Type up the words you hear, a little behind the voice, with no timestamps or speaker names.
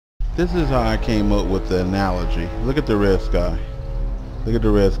This is how I came up with the analogy. Look at the red sky. Look at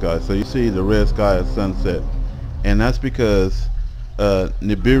the red sky. So you see the red sky at sunset, and that's because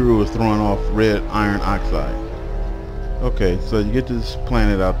Nibiru was throwing off red iron oxide. Okay, so you get this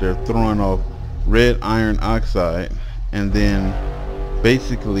planet out there throwing off red iron oxide, and then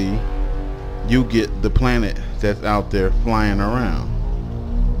basically you get the planet that's out there flying around.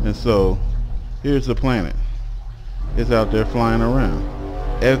 And so here's the planet. It's out there flying around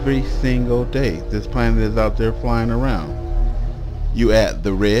every single day. This planet is out there flying around. You add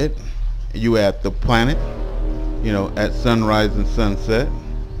the red, you add the planet, you know, at sunrise and sunset,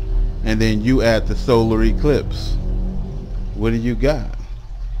 and then you add the solar eclipse. What do you got?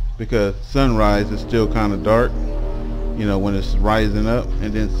 Because sunrise is still kind of dark, you know, when it's rising up,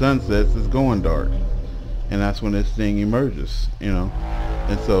 and then sunsets is going dark, and that's when this thing emerges, you know.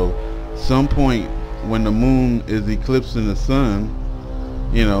 And so some point when the moon is eclipsing the sun,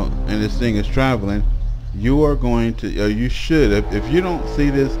 you know, and this thing is traveling, you are going to, or you should, if you don't see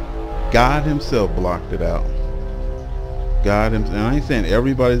this, God himself blocked it out. God himself, and I ain't saying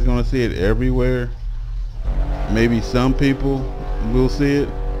everybody's going to see it everywhere. Maybe some people will see it,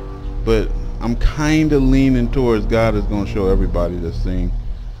 but I'm kind of leaning towards God is going to show everybody this thing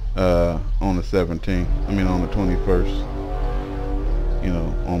on the 17th, I mean on the 21st, you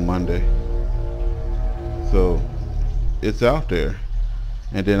know, on Monday. So it's out there.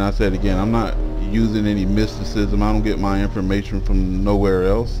 And then I said again, I'm not using any mysticism. I don't get my information from nowhere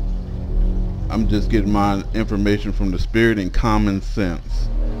else. I'm just getting my information from the spirit and common sense.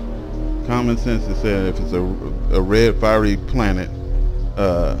 Common sense is saying if it's a red fiery planet,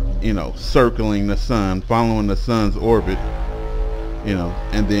 you know, circling the sun, following the sun's orbit, you know,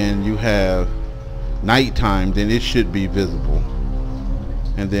 and then you have nighttime, then it should be visible.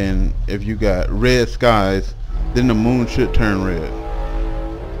 And then if you got red skies, then the moon should turn red.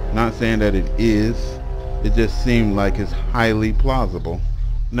 Not saying that it is, it just seemed like it's highly plausible.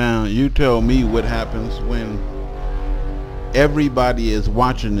 Now you tell me what happens when everybody is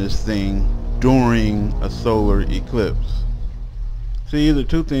watching this thing during a solar eclipse. See, either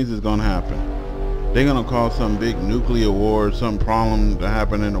two things is going to happen. They're going to cause some big nuclear war, some problem to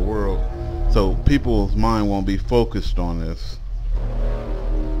happen in the world, so people's mind won't be focused on this.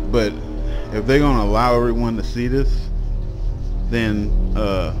 But if they're going to allow everyone to see this, then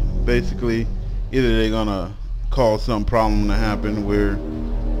basically either they're going to cause some problem to happen where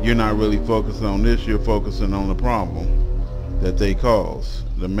you're not really focused on this, you're focusing on the problem that they cause,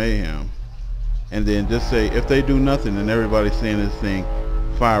 the mayhem. And then just say if they do nothing and everybody's seeing this thing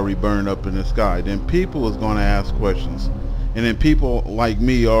fiery burn up in the sky, then people is going to ask questions. And then people like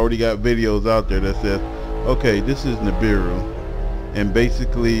me already got videos out there that says, okay, this is Nibiru, and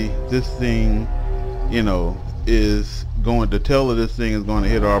basically this thing, you know, is going to tell her this thing is going to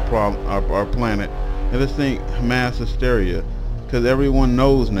hit our planet, and this thing mass hysteria, because everyone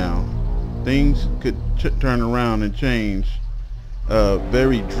knows now things could turn around and change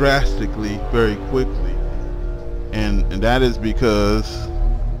very drastically, very quickly, and that is because,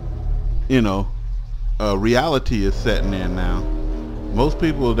 you know, reality is setting in now. Most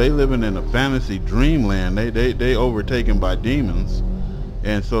people, they living in a fantasy dreamland. They overtaken by demons,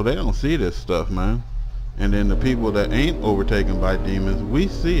 and so they don't see this stuff, man. And then the people that ain't overtaken by demons, we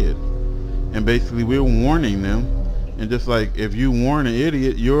see it, and basically we're warning them. And just like if you warn an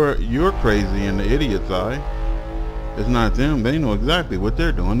idiot, you're crazy in the idiot's eye. It's not them. They know exactly what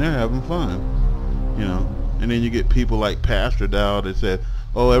they're doing. They're having fun, you know. And then you get people like Pastor Dow that said,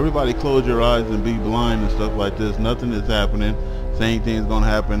 oh, everybody close your eyes and be blind and stuff like this. Nothing is happening. Same thing is going to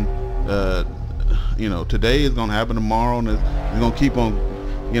happen, you know, today is going to happen tomorrow, and it's going to keep on,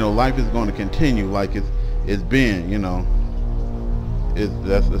 you know, life is going to continue like it's been, you know.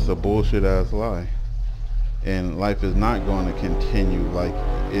 It's a bullshit ass lie. And life is not going to continue like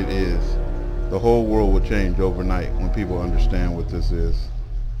it is. The whole world will change overnight when people understand what this is.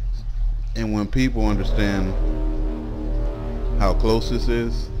 And when people understand how close this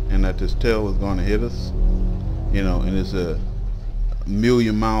is, and that this tail is going to hit us, you know, and it's a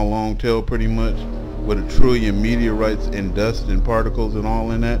million-mile long tail pretty much, with 1 trillion meteorites and dust and particles and all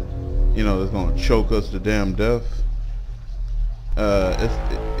in that, you know, it's going to choke us to damn death.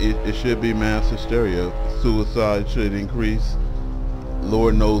 It should be mass hysteria. Suicide should increase.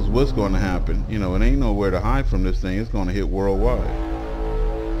 Lord knows what's going to happen. You know, it ain't nowhere to hide from this thing. It's going to hit worldwide.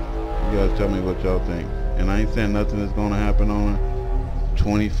 You guys tell me what y'all think. And I ain't saying nothing is going to happen on the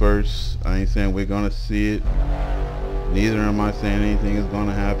 21st. I ain't saying we're going to see it. Neither am I saying anything is going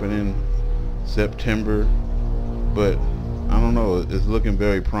to happen in September. But I don't know. It's looking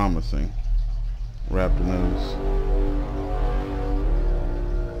very promising. Raptor News.